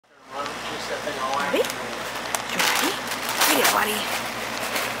Ready? You ready? Get it, buddy.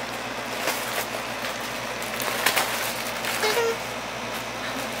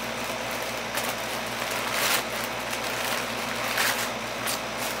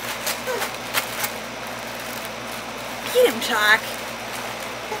 Get him, Talk.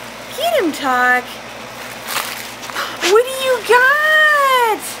 Get him, Talk. What do you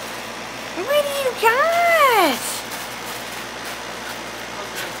got? What do you got?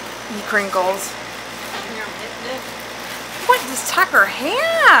 He crinkles. What does Tucker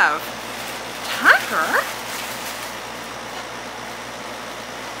have? Tucker?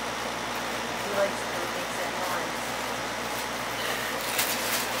 He likes to mix it once.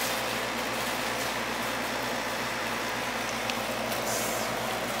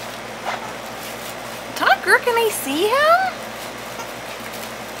 Tucker, can I see him?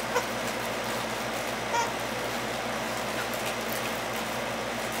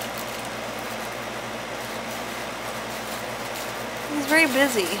 He's very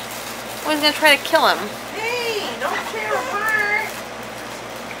busy. Oh, he's gonna try to kill him. Hey, don't tear apart.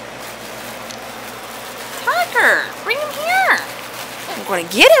 Tucker, bring him here. I'm gonna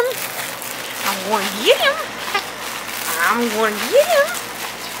get him. I'm gonna get him. I'm gonna get him.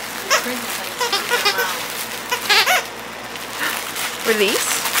 Release.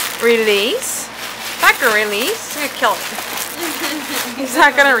 Release. Tucker, release. He's gonna kill him. He's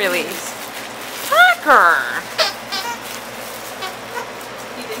not gonna release. Tucker.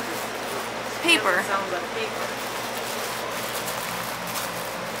 Paper. Sounds like paper.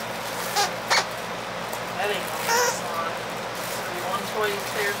 That ain't no salon. One toy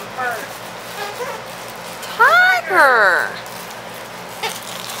tears apart. Tucker.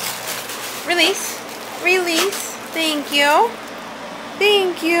 Release. Release. Thank you.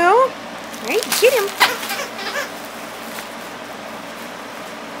 Thank you. All right, get him.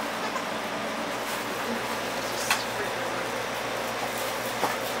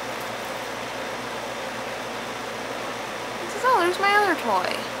 He says, oh, there's my other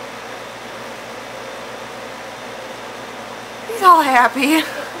toy. He's all happy.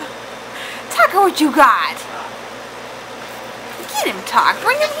 Tucker, what you got? Get him, Tuck.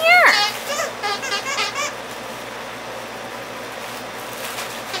 Bring him here.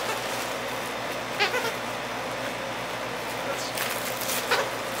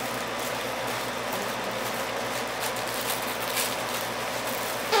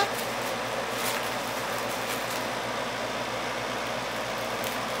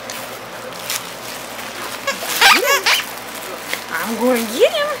 I'm going to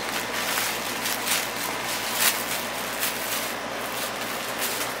get him.